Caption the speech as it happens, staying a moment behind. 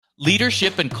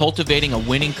Leadership and cultivating a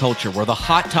winning culture were the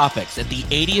hot topics at the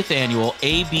 80th annual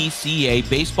ABCA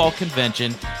Baseball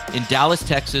Convention in Dallas,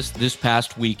 Texas this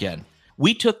past weekend.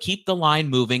 We took Keep the Line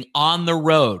Moving on the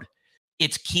road.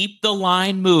 It's Keep the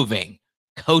Line Moving,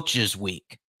 Coaches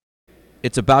Week.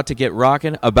 It's about to get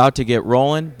rocking, about to get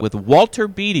rolling with Walter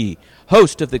Beede,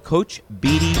 host of the Coach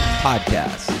Beede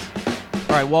podcast.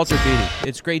 All right, Walter Beede,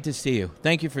 it's great to see you.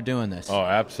 Thank you for doing this. Oh,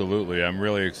 absolutely. I'm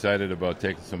really excited about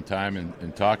taking some time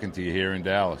and talking to you here in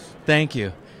Dallas. Thank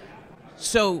you.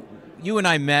 So you and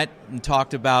I met and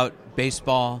talked about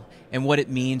baseball and what it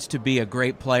means to be a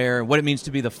great player, what it means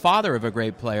to be the father of a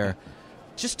great player.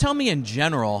 Just tell me in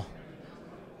general,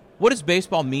 what does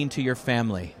baseball mean to your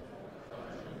family?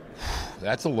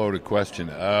 That's a loaded question.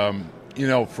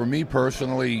 For me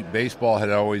personally, baseball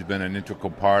had always been an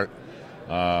integral part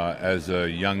as a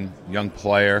young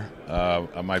player.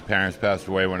 My parents passed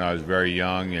away when I was very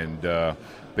young, and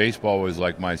baseball was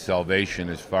like my salvation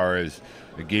as far as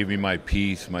it gave me my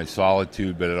peace, my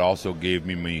solitude, but it also gave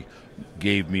me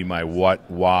my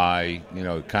what, why,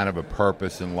 kind of a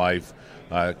purpose in life,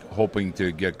 hoping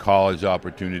to get college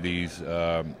opportunities.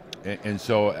 And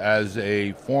so as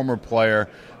a former player,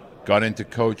 got into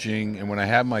coaching, and when I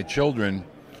had my children,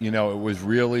 it was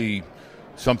really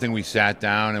something we sat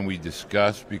down and we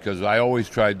discussed, because I always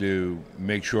tried to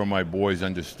make sure my boys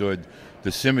understood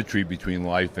the symmetry between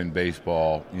life and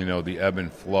baseball, the ebb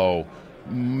and flow.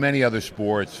 Many other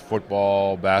sports,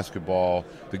 football, basketball,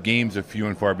 the games are few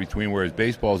and far between, whereas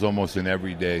baseball is almost an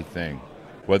everyday thing,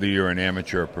 whether you're an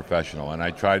amateur or professional. And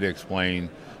I try to explain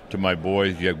to my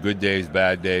boys, you have good days,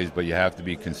 bad days, but you have to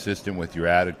be consistent with your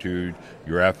attitude,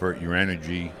 your effort, your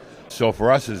energy. So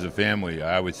for us as a family,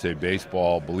 I would say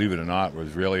baseball, believe it or not,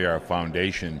 was really our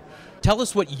foundation. Tell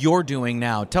us what you're doing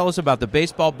now. Tell us about the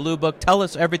Baseball Blue Book. Tell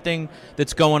us everything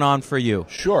that's going on for you.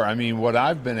 Sure. What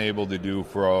I've been able to do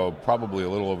for probably a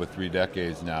little over 3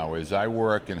 decades now is I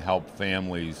work and help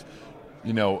families.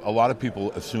 A lot of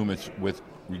people assume it's with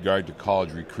regard to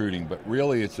college recruiting, but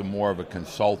really it's more of a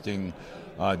consulting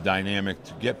dynamic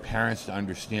to get parents to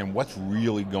understand what's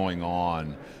really going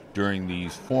on during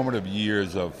these formative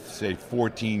years of, say,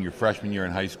 14, your freshman year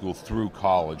in high school through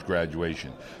college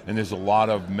graduation. And there's a lot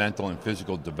of mental and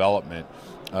physical development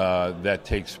that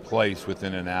takes place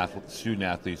within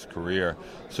student-athlete's career.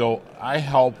 So I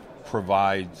help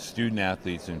provide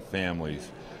student-athletes and families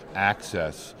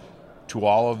access to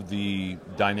all of the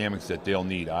dynamics that they'll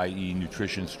need, i.e.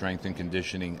 nutrition, strength and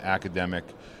conditioning, academic,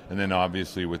 and then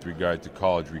obviously with regard to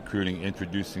college recruiting,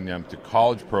 introducing them to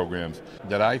college programs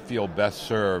that I feel best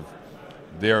serve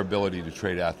their ability to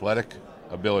trade athletic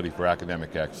ability for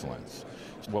academic excellence.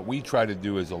 What we try to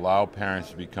do is allow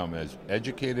parents to become as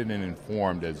educated and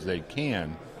informed as they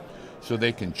can so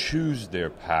they can choose their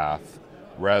path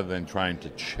rather than trying to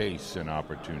chase an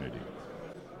opportunity.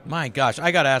 My gosh,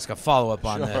 I got to ask a follow-up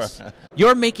on this.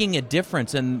 You're making a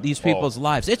difference in these people's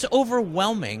lives. It's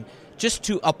overwhelming just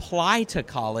to apply to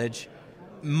college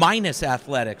minus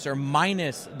athletics or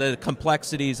minus the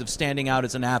complexities of standing out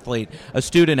as an athlete, a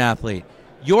student athlete.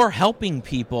 You're helping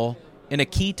people in a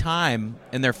key time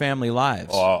in their family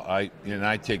lives. I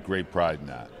take great pride in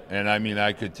that. And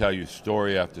I could tell you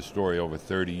story after story over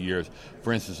 30 years.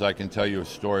 For instance, I can tell you a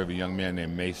story of a young man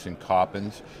named Mason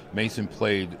Coppins. Mason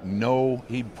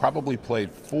he probably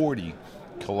played 40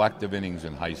 collective innings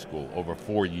in high school over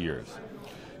 4 years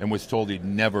and was told he'd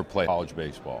never play college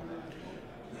baseball.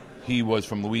 He was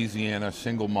from Louisiana,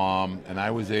 single mom, and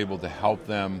I was able to help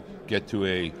them get to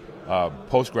a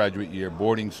postgraduate year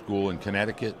boarding school in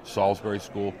Connecticut, Salisbury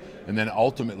School, and then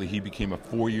ultimately he became a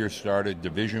 4-year starter,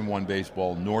 Division I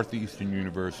baseball, Northeastern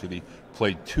University,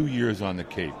 played 2 years on the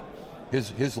Cape.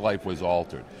 His life was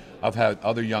altered. I've had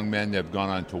other young men that have gone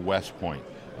on to West Point.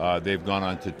 They've gone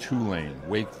on to Tulane,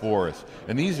 Wake Forest,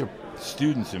 and these are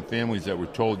students and families that were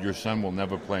told your son will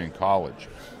never play in college.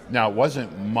 Now, it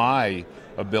wasn't my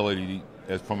ability,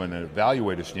 from an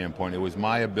evaluator standpoint, it was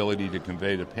my ability to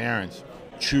convey to parents,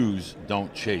 choose,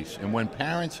 don't chase. And when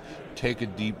parents take a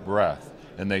deep breath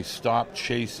and they stop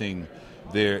chasing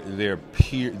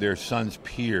their son's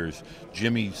peers,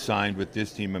 Jimmy signed with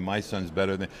this team and my son's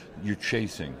better than, you're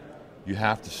chasing. You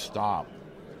have to stop,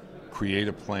 create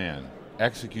a plan,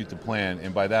 execute the plan,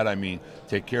 and by that I mean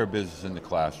take care of business in the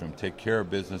classroom, take care of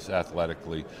business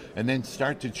athletically, and then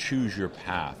start to choose your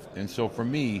path. And so for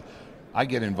me, I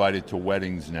get invited to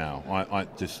weddings now,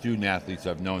 to student athletes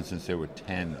I've known since they were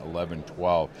 10, 11,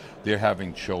 12. They're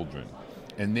having children.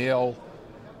 And they'll,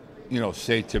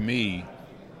 say to me,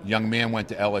 young man went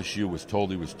to LSU, was told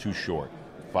he was too short,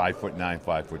 5'9",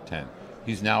 5'10".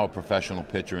 He's now a professional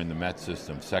pitcher in the Mets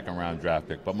system, second-round draft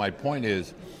pick. But my point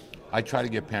is, I try to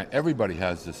get parents, everybody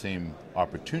has the same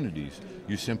opportunities.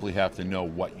 You simply have to know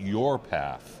what your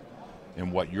path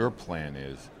and what your plan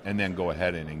is, and then go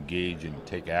ahead and engage and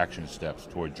take action steps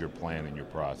towards your plan and your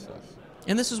process.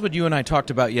 And this is what you and I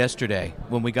talked about yesterday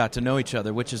when we got to know each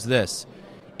other, which is this.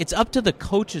 It's up to the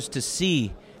coaches to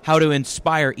see how to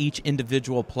inspire each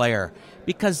individual player,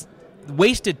 because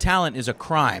wasted talent is a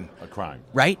crime. A crime.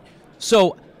 Right?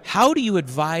 So how do you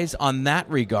advise on that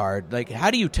regard? Like,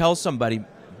 how do you tell somebody,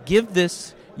 give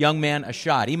this young man a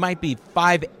shot? He might be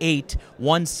 5'8",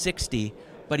 160,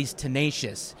 but he's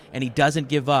tenacious, and he doesn't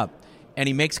give up, and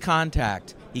he makes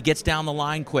contact. He gets down the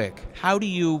line quick. How do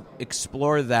you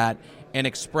explore that and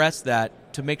express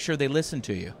that to make sure they listen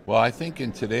to you? Well, I think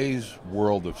in today's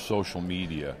world of social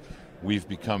media, we've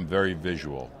become very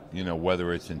visual. You know,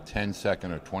 whether it's in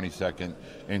 10-second or 20-second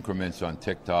increments on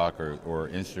TikTok or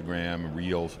Instagram,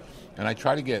 Reels. And I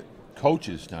try to get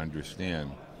coaches to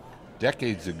understand.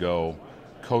 Decades ago,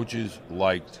 coaches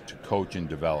liked to coach and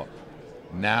develop.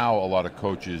 Now a lot of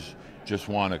coaches just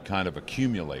want to kind of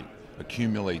accumulate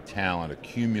talent,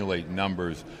 accumulate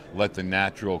numbers, let the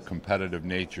natural competitive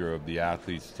nature of the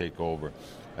athletes take over.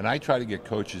 And I try to get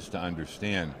coaches to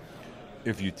understand,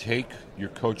 if you take your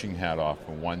coaching hat off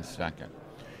for 1 second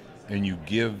and you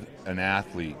give an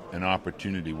athlete an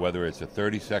opportunity, whether it's a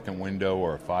 30-second window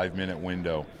or a 5-minute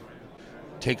window,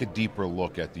 take a deeper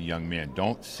look at the young man.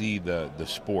 Don't see the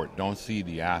sport, don't see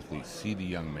the athlete, see the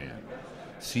young man.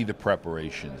 See the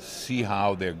preparation, see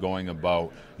how they're going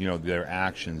about, their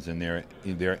actions and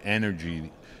their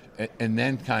energy, and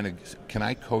then kind of, can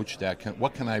I coach that?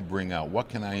 What can I bring out? What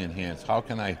can I enhance? How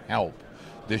can I help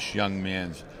this young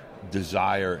man's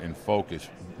desire and focus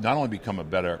not only become a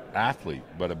better athlete,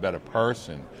 but a better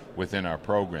person within our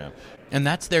program? And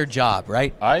that's their job,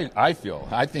 right? I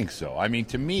think so. I mean,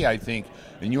 to me, I think,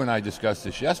 and you and I discussed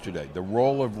this yesterday, the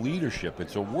role of leadership,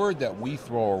 it's a word that we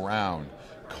throw around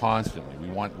constantly.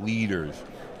 We want leaders.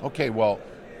 Okay, well,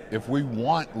 if we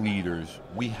want leaders,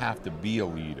 we have to be a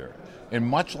leader. And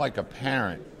much like a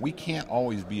parent, we can't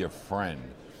always be a friend.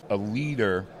 A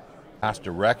leader has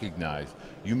to recognize,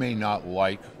 you may not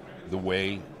like the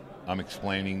way I'm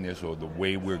explaining this or the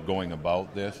way we're going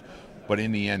about this, but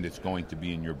in the end, it's going to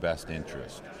be in your best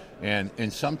interest. And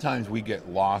sometimes we get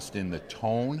lost in the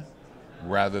tone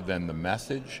rather than the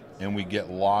message, and we get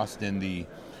lost in the,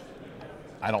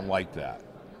 I don't like that.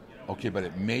 Okay, but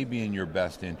it may be in your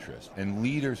best interest. And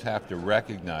leaders have to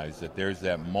recognize that there's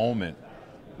that moment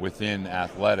within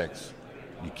athletics.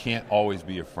 You can't always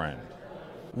be a friend.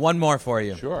 One more for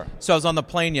you. Sure. So I was on the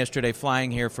plane yesterday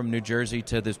flying here from New Jersey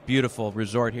to this beautiful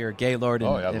resort here, Gaylord.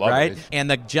 I love right? it. And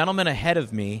the gentleman ahead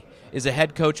of me is a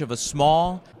head coach of a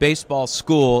small baseball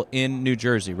school in New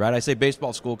Jersey, right? I say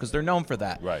baseball school because they're known for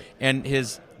that. Right. And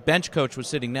his bench coach was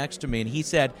sitting next to me, and he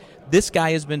said, this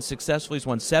guy has been successful. He's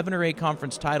won 7 or 8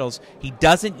 conference titles. He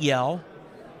doesn't yell,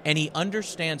 and he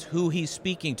understands who he's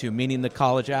speaking to, meaning the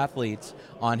college athletes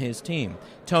on his team.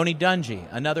 Tony Dungy,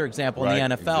 another example in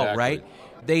the NFL, exactly. right?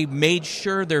 They made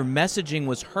sure their messaging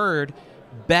was heard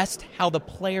best how the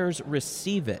players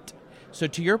receive it. So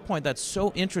to your point, that's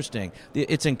so interesting.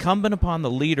 It's incumbent upon the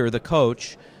leader, the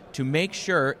coach, to make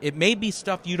sure, it may be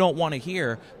stuff you don't want to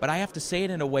hear, but I have to say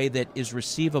it in a way that is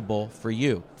receivable for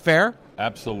you. Fair?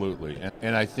 Absolutely.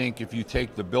 And I think if you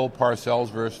take the Bill Parcells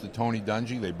versus the Tony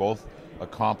Dungy, they both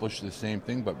accomplish the same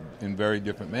thing, but in very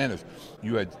different manners.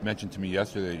 You had mentioned to me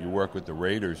yesterday that you work with the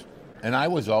Raiders, and I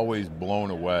was always blown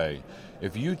away.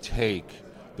 If you take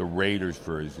the Raiders,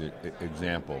 for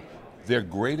example, their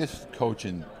greatest coach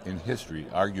in history,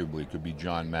 arguably, could be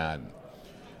John Madden.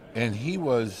 And he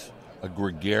was a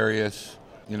gregarious,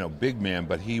 big man,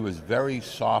 but he was very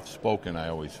soft-spoken, I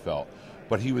always felt.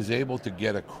 But he was able to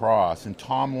get across. And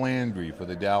Tom Landry for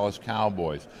the Dallas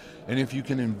Cowboys. And if you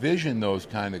can envision those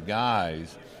kind of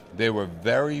guys, they were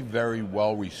very, very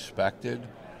well respected,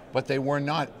 but they were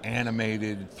not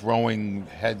animated, throwing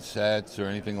headsets or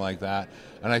anything like that.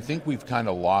 And I think we've kind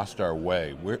of lost our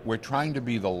way. We're trying to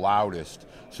be the loudest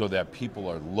so that people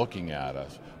are looking at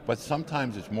us. But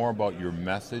sometimes it's more about your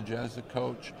message as a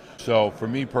coach. So for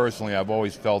me personally, I've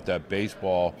always felt that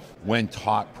baseball, when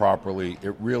taught properly,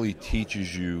 it really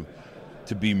teaches you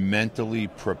to be mentally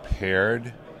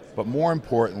prepared. But more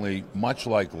importantly, much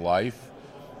like life,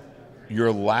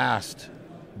 your last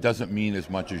doesn't mean as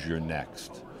much as your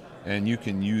next. And you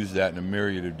can use that in a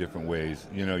myriad of different ways.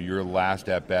 Your last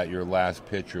at-bat, your last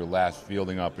pitch, your last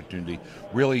fielding opportunity.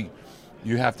 Really,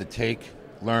 you have to take,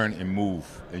 learn, and move,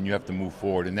 and you have to move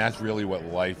forward. And that's really what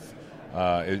life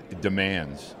it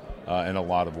demands in a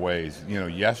lot of ways.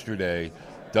 Yesterday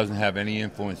doesn't have any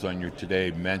influence on your today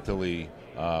mentally,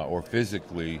 or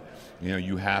physically,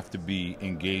 you have to be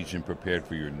engaged and prepared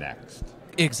for your next.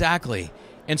 Exactly.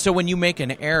 And so when you make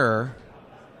an error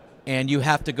and you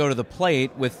have to go to the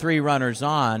plate with 3 runners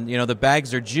on, the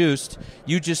bags are juiced,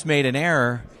 you just made an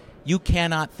error, you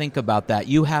cannot think about that.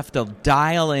 You have to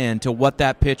dial in to what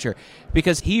that pitcher,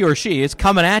 because he or she is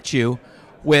coming at you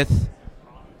with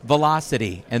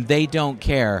velocity, and they don't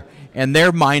care, and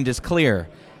their mind is clear.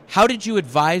 How did you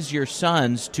advise your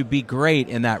sons to be great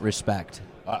in that respect?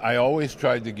 I always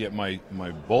tried to get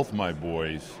both my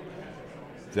boys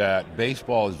that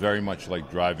baseball is very much like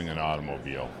driving an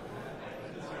automobile.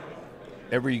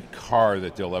 Every car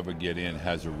that they'll ever get in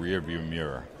has a rear view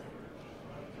mirror.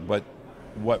 But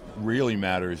what really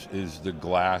matters is the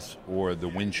glass or the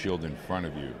windshield in front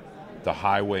of you, the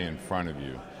highway in front of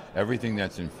you. Everything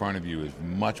that's in front of you is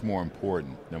much more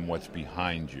important than what's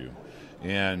behind you.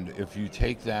 And if you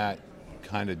take that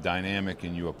kind of dynamic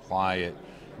and you apply it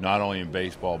not only in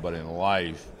baseball but in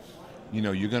life,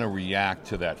 you're going to react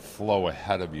to that flow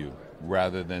ahead of you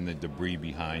rather than the debris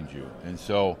behind you. And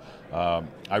so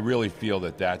I really feel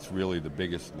that that's really the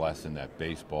biggest lesson that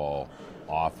baseball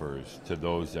offers to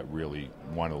those that really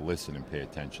want to listen and pay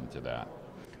attention to that.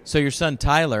 So your son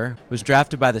Tyler was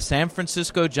drafted by the San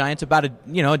Francisco Giants about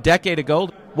a decade ago.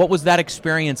 What was that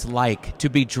experience like to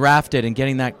be drafted and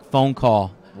getting that phone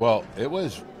call? Well, it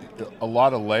was a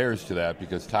lot of layers to that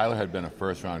because Tyler had been a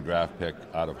first-round draft pick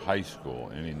out of high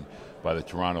school by the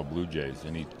Toronto Blue Jays,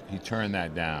 and he turned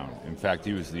that down. In fact,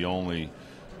 he was the only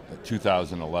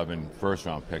 2011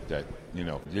 first-round pick that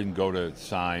didn't go to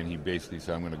sign. He basically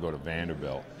said, I'm going to go to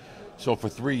Vanderbilt. So for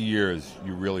 3 years,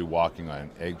 you're really walking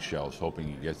on eggshells, hoping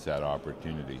he gets that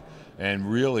opportunity.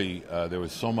 And really, there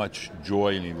was so much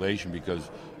joy and elation because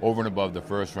over and above the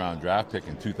first-round draft pick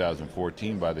in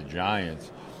 2014 by the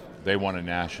Giants, they won a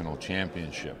national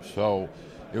championship. So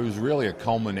it was really a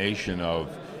culmination of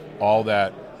all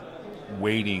that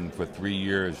waiting for 3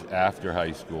 years after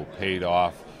high school paid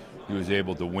off. He was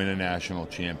able to win a national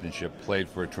championship, played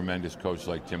for a tremendous coach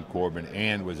like Tim Corbin,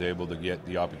 and was able to get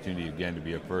the opportunity again to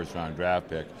be a first-round draft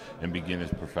pick and begin his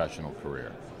professional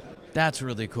career. That's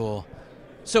really cool.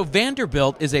 So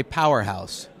Vanderbilt is a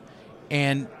powerhouse,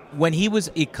 and when he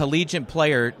was a collegiate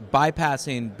player,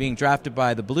 bypassing being drafted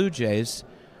by the Blue Jays,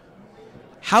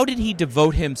 how did he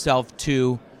devote himself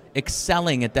to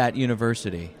excelling at that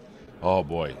university? Oh,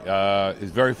 boy.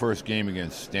 His very first game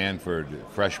against Stanford,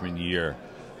 freshman year,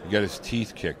 he got his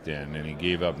teeth kicked in, and he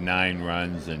gave up 9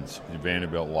 runs, and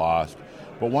Vanderbilt lost.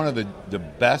 But one of the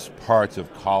best parts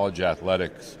of college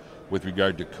athletics with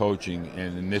regard to coaching,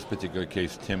 and in this particular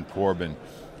case, Tim Corbin,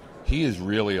 he is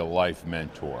really a life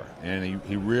mentor. And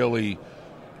he really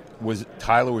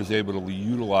Tyler was able to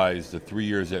utilize the 3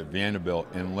 years at Vanderbilt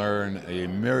and learn a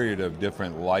myriad of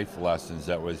different life lessons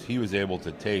he was able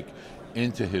to take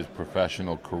into his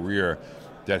professional career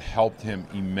that helped him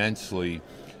immensely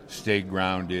stay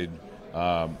grounded,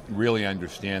 really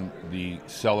understand the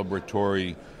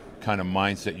celebratory kind of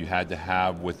mindset you had to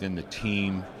have within the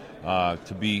team,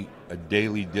 to be a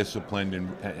daily disciplined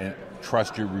and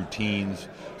trust your routines.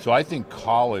 So I think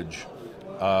college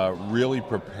really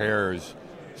prepares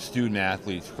student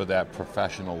athletes for that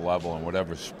professional level in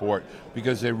whatever sport,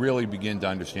 because they really begin to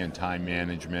understand time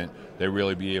management. They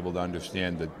really be able to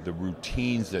understand the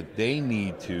routines that they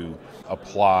need to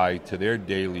apply to their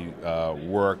daily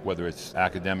work, whether it's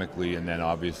academically and then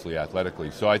obviously athletically.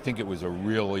 So I think it was a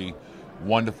really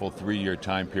wonderful 3-year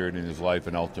time period in his life,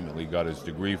 and ultimately got his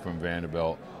degree from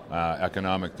Vanderbilt,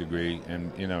 economic degree,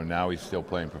 and now he's still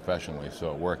playing professionally, so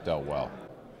it worked out well.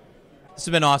 This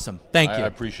has been awesome. Thank you. I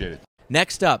appreciate it.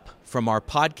 Next up from our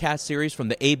podcast series from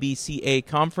the ABCA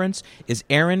conference is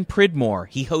Aaron Pridmore.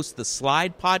 He hosts the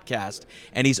Slide podcast,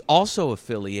 and he's also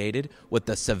affiliated with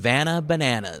the Savannah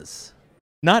Bananas.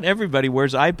 Not everybody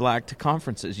wears eye black to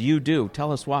conferences. You do.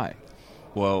 Tell us why.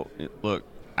 Well, look,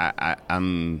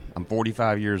 I'm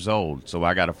 45 years old, so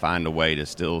I got to find a way to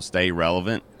still stay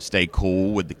relevant, stay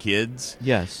cool with the kids.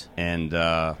 Yes. And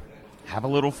have a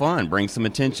little fun, bring some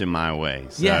attention my way.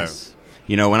 So, yes.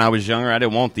 When I was younger, I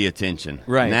didn't want the attention.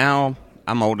 Right. Now,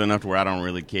 I'm old enough to where I don't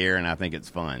really care, and I think it's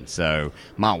fun. So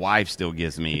my wife still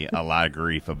gives me a lot of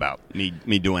grief about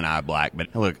me doing eye black.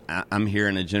 But look, I'm here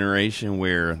in a generation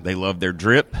where they love their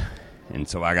drip, and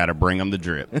so I got to bring them the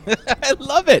drip. I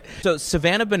love it. So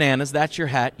Savannah Bananas, that's your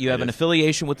hat. You have an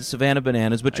affiliation with the Savannah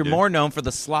Bananas, but you're more known for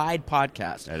the Slide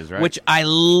podcast. That is right. Which I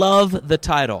love the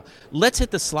title. Let's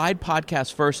hit the Slide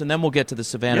podcast first, and then we'll get to the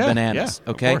Savannah Bananas.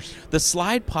 Yeah, okay? of course. The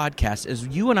Slide podcast, as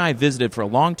you and I visited for a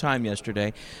long time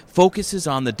yesterday, focuses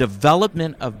on the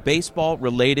development of baseball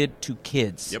related to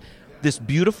kids. Yep. this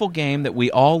beautiful game that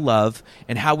we all love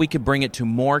and how we can bring it to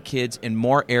more kids in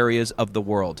more areas of the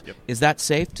world. Yep. Is that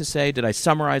safe to say? Did I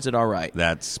summarize it all right?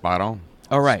 That's spot on.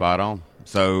 All right. Spot on.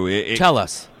 So tell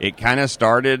us. It kind of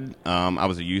started. I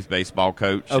was a youth baseball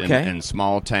coach in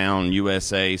small town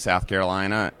USA, South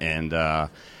Carolina, and I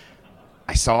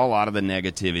saw a lot of the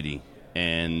negativity.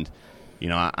 And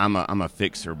I'm a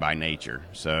fixer by nature.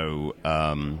 So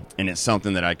and it's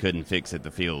something that I couldn't fix at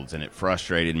the fields, and it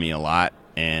frustrated me a lot.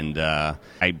 And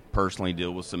I personally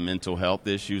deal with some mental health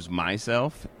issues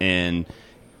myself, and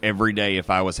every day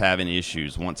if I was having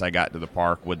issues, once I got to the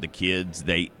park with the kids,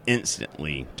 they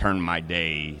instantly turned my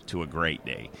day to a great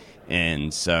day.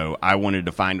 And so I wanted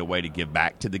to find a way to give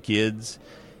back to the kids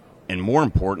and, more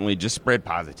importantly, just spread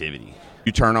positivity.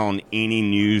 You turn on any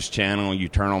news channel, you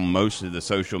turn on most of the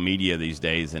social media these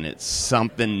days, and it's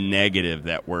something negative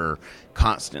that we're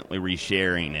constantly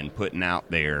resharing and putting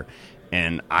out there.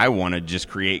 And I want to just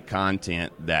create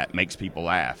content that makes people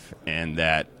laugh and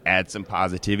that adds some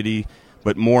positivity,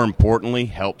 but more importantly,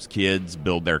 helps kids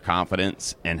build their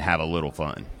confidence and have a little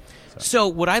fun. So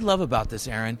what I love about this,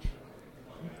 Aaron,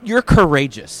 you're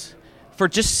courageous. For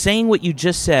just saying what you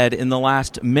just said in the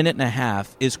last minute and a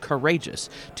half is courageous.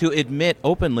 To admit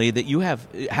openly that you have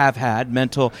had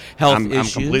mental health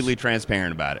issues. I'm completely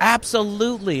transparent about it.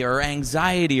 Absolutely, or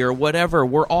anxiety or whatever.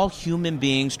 We're all human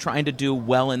beings trying to do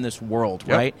well in this world,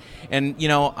 yep. right? And,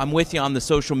 I'm with you on the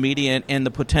social media and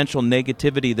the potential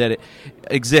negativity that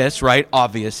exists, right?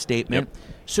 Obvious statement. Yep.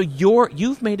 So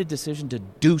you've made a decision to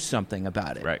do something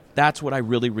about it. Right. That's what I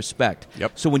really respect.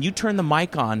 Yep. So when you turn the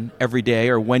mic on every day,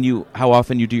 or how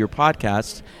often you do your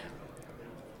podcast,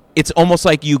 it's almost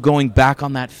like you going back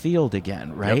on that field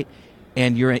again, right? Yep.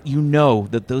 And you know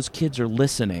that those kids are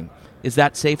listening. Is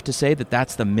that safe to say that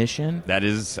that's the mission? That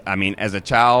is, as a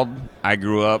child, I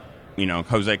grew up,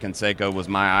 Jose Canseco was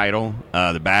my idol,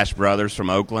 the Bash Brothers from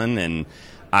Oakland, and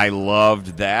I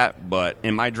loved that,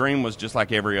 and my dream was just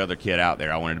like every other kid out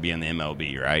there. I wanted to be in the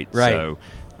MLB, right? Right. So,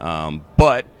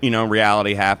 but,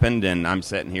 reality happened, and I'm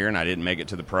sitting here, and I didn't make it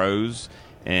to the pros.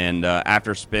 And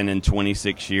after spending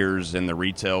 26 years in the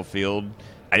retail field,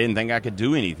 I didn't think I could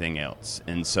do anything else.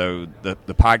 And so the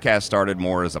podcast started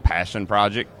more as a passion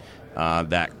project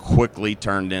that quickly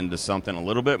turned into something a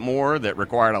little bit more that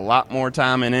required a lot more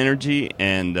time and energy,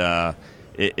 and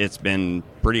it's been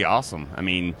pretty awesome.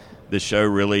 The show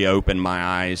really opened my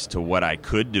eyes to what I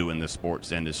could do in the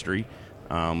sports industry,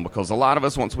 because a lot of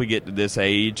us, once we get to this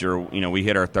age, or we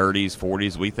hit our 30s,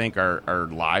 40s, we think our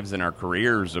lives and our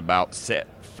careers about set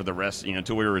for the rest,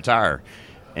 till we retire.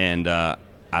 And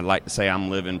I'd like to say I'm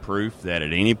living proof that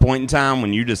at any point in time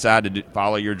when you decide to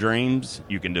follow your dreams,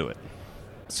 you can do it.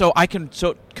 So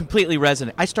completely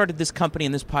resonate. I started this company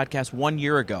and this podcast 1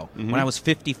 year ago when I was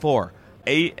 54.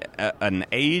 An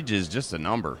age is just a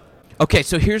number. Okay,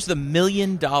 so here's the $1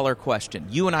 million question.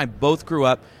 You and I both grew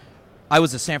up. I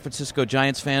was a San Francisco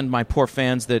Giants fan. My poor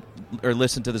fans that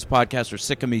listen to this podcast are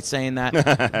sick of me saying that.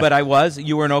 But I was.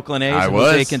 You were an Oakland A's. I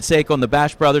was. Jose Canseco and the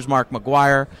Bash Brothers, Mark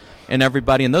McGuire, and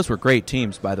everybody. And those were great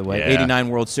teams, by the way. Yeah. 89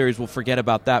 World Series. We'll forget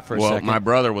about that for a second. Well, my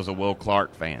brother was a Will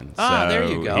Clark fan. Ah, so there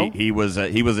you go. He was a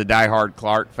diehard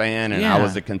Clark fan, and Yeah. I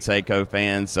was a Canseco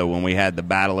fan. So when we had the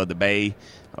Battle of the Bay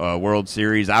World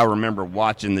Series, I remember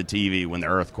watching the TV when the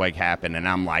earthquake happened, and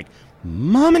I'm like,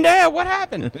 Mom and Dad, what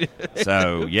happened?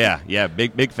 So, yeah,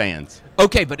 big fans.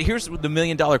 Okay, but here's the $1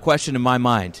 million question in my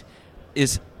mind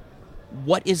is,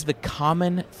 what is the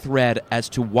common thread as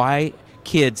to why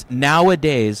kids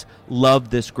nowadays love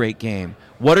this great game?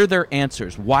 What are their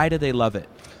answers? Why do they love it?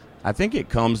 I think it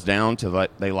comes down to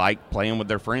that they like playing with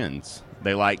their friends.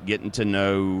 They like getting to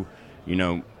know,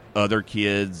 other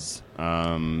kids.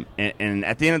 And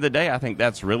at the end of the day, I think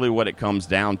that's really what it comes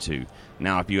down to.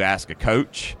 Now, if you ask a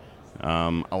coach,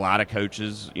 a lot of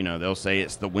coaches, they'll say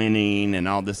it's the winning and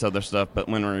all this other stuff. But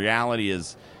when the reality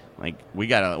is, like, we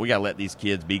gotta let these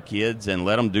kids be kids and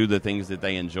let them do the things that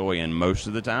they enjoy. And most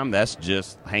of the time, that's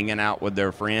just hanging out with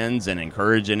their friends and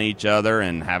encouraging each other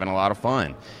and having a lot of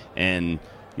fun. And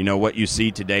what you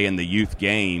see today in the youth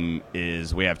game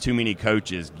is we have too many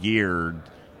coaches geared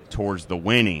towards the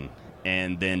winning,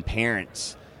 and then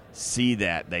parents see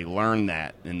that, they learn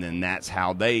that, and then that's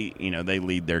how they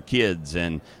lead their kids.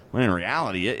 And when in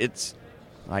reality, it's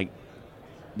like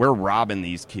we're robbing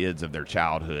these kids of their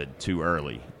childhood too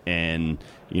early. And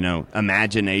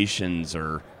imaginations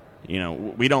are,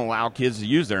 we don't allow kids to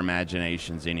use their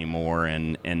imaginations anymore,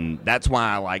 and that's why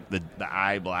I like the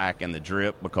eye black and the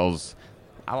drip, because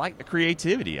I like the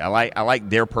creativity. I like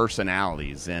their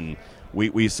personalities, and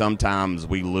we sometimes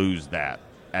lose that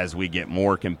as we get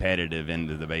more competitive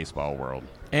into the baseball world.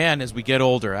 And as we get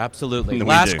older, absolutely. We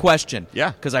Last do. question.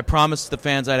 Yeah. Because I promised the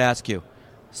fans I'd ask you.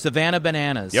 Savannah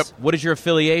Bananas. Yep. What is your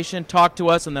affiliation? Talk to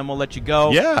us, and then we'll let you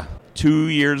go. Yeah. 2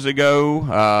 years ago,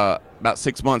 about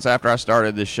 6 months after I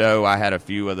started the show, I had a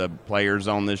few of the players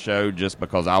on the show just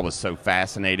because I was so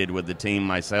fascinated with the team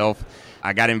myself.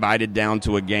 I got invited down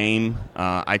to a game.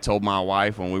 I told my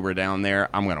wife when we were down there,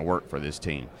 I'm going to work for this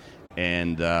team.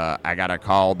 And I got a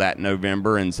call that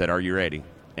November and said, "Are you ready?"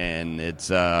 And it's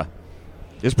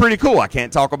pretty cool. I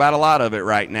can't talk about a lot of it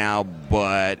right now,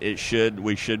 but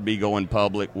we should be going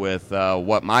public with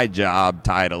what my job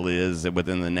title is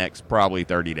within the next probably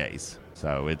 30 days.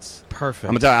 So it's perfect.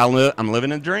 I'm gonna tell you, I'm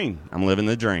living a dream. I'm living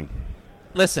the dream.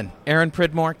 Listen, Aaron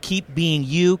Pridmore, keep being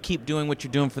you. Keep doing what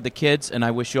you're doing for the kids, and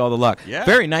I wish you all the luck. Yeah.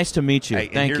 Very nice to meet you. Hey,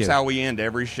 Thank you. Here's how we end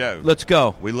every show. Let's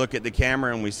go. We look at the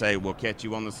camera and we say, "We'll catch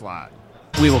you on the slide."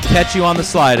 We will catch you on the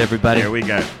slide, everybody. There we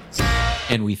go.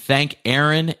 And we thank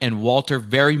Aaron and Walter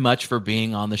very much for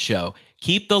being on the show.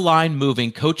 Keep the line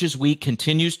moving. Coaches Week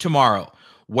continues tomorrow,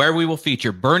 where we will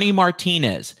feature Bernie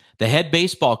Martinez, the head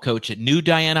baseball coach at New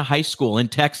Diana High School in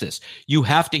Texas. You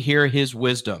have to hear his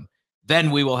wisdom.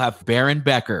 Then we will have Baron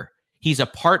Becker. He's a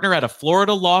partner at a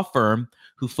Florida law firm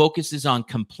who focuses on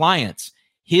compliance.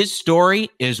 His story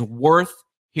is worth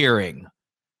hearing.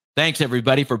 Thanks,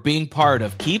 everybody, for being part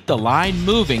of Keep the Line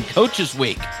Moving Coaches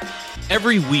Week.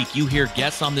 Every week, you hear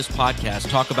guests on this podcast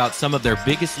talk about some of their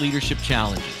biggest leadership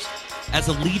challenges. As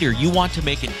a leader, you want to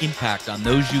make an impact on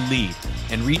those you lead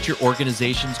and reach your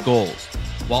organization's goals,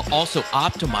 while also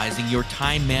optimizing your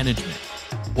time management.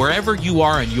 Wherever you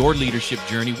are in your leadership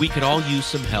journey, we could all use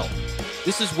some help.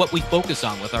 This is what we focus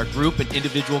on with our group and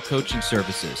individual coaching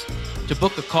services. To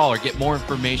book a call or get more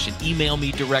information, email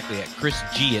me directly at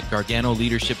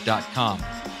chrisg@garganoleadership.com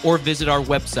or visit our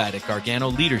website at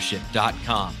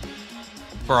garganoleadership.com.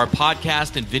 For our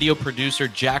podcast and video producer,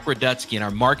 Jack Radutsky, and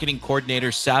our marketing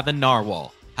coordinator, Savin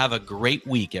Narwhal, have a great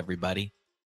week, everybody.